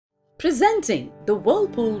Presenting the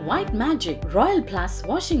Whirlpool Whitemagic Royal Plus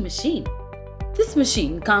washing machine. This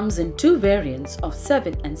machine comes in two variants of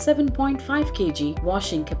 7 and 7.5 kg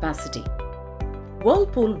washing capacity.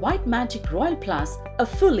 Whirlpool Whitemagic Royal Plus, a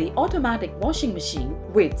fully automatic washing machine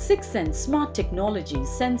with 6sense smart technology,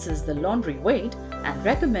 senses the laundry weight and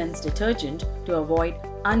recommends detergent to avoid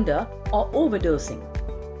under or overdosing.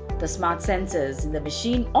 The smart sensors in the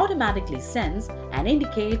machine automatically sense and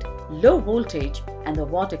indicate low voltage and the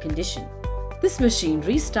water condition. This machine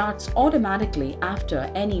restarts automatically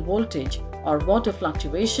after any voltage or water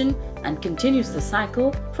fluctuation and continues the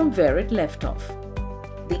cycle from where it left off.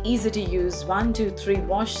 The easy-to-use 1-2-3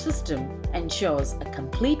 wash system ensures a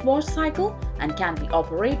complete wash cycle and can be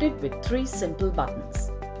operated with 3 simple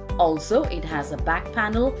buttons. Also, it has a back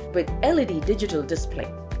panel with LED digital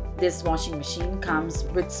display. This washing machine comes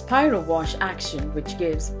with Spiro wash action, which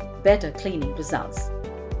gives better cleaning results.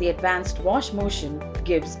 The advanced wash motion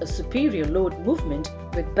gives a superior load movement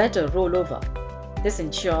with better rollover. This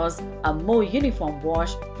ensures a more uniform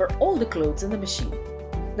wash for all the clothes in the machine.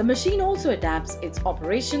 The machine also adapts its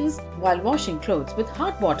operations while washing clothes with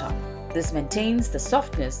hot water. This maintains the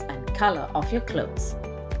softness and color of your clothes.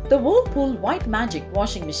 The Whirlpool Whitemagic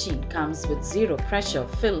washing machine comes with zero pressure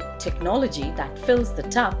fill technology that fills the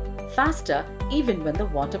tub faster even when the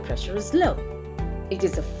water pressure is low. It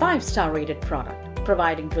is a 5-star rated product,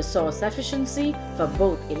 providing resource efficiency for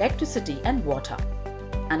both electricity and water.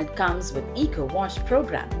 And it comes with Eco Wash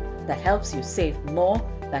program that helps you save more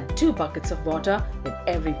than 2 buckets of water with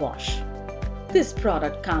every wash. This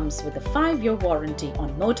product comes with a 5-year warranty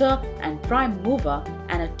on motor and prime mover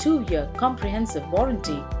and a 2-year comprehensive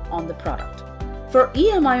warranty on the product. For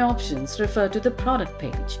EMI options, refer to the product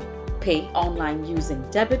page. Pay online using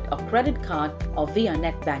debit or credit card or via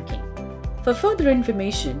net banking. For further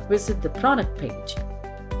information, visit the product page.